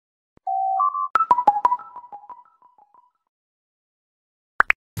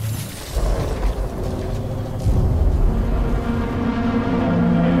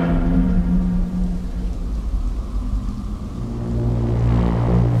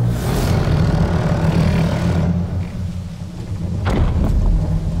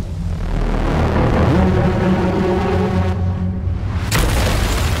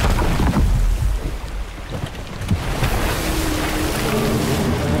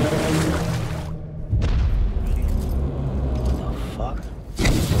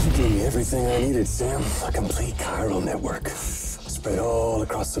everything I needed, Sam. A complete chiral network. Spread all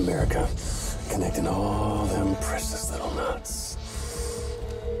across America. Connecting all them precious little knots.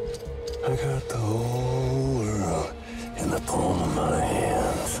 I got the whole world in the palm of my hand.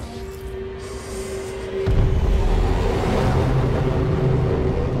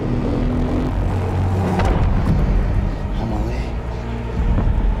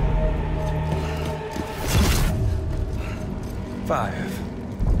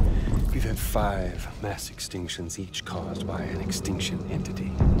 We've had 5 mass extinctions, each caused by an extinction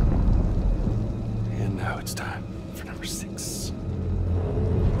entity. And now it's time for number 6.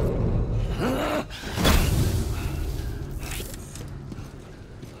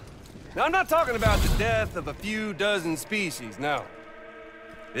 Now, I'm not talking about the death of a few dozen species, no.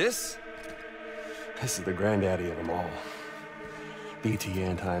 This is the granddaddy of them all. BT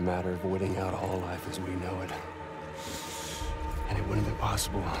antimatter voiding out all life as we know it. And it wouldn't have been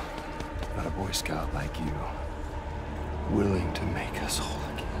possible without a Boy Scout like you, willing to make us whole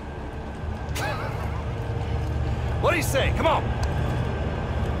again. What do you say? Come on!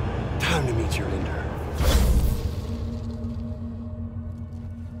 Time to meet your ender.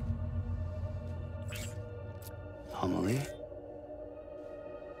 Amelie?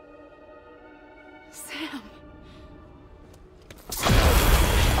 Sam.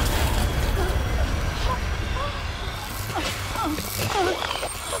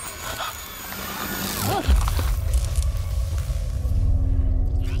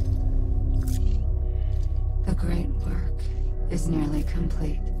 The great work is nearly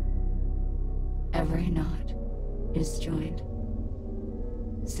complete. Every knot is joined.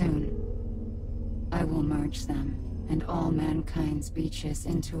 Soon, I will merge them and all mankind's beaches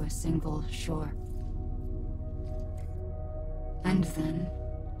into a single shore. And then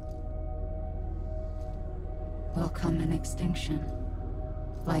will come an extinction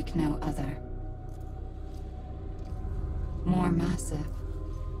like no other. More massive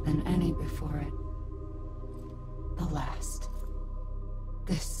than any before it. The last.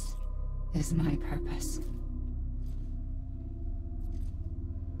 This is my purpose.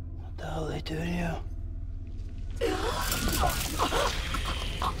 What the hell they do to you?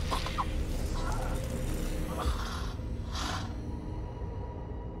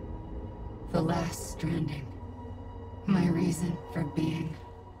 The last stranding. My reason for being.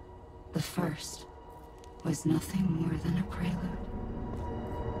 The first was nothing more than a prelude.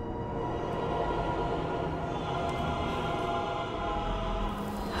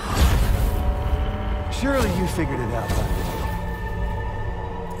 Surely you figured it out by now.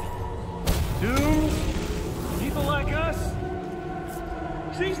 Dooms? People like us?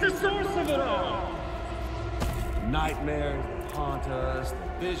 She's the source of it all! Nightmares that haunt us, the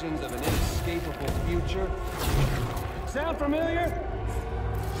visions of an inescapable future. Sound familiar?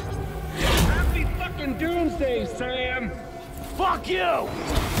 Happy fucking doomsday, Sam! Fuck you!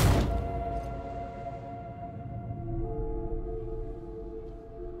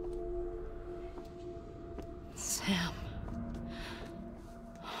 Sam.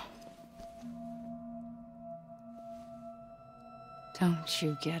 Don't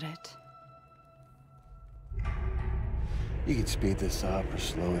you get it? You can speed this up or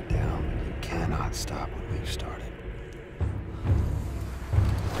slow it down, but you cannot stop what we've started.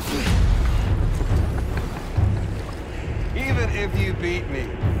 Even if you beat me,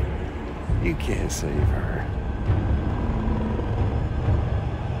 you can't save her.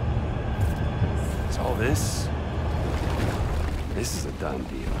 So all this is a done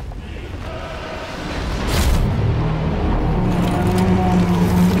deal.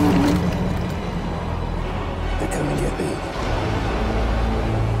 They're coming to get me.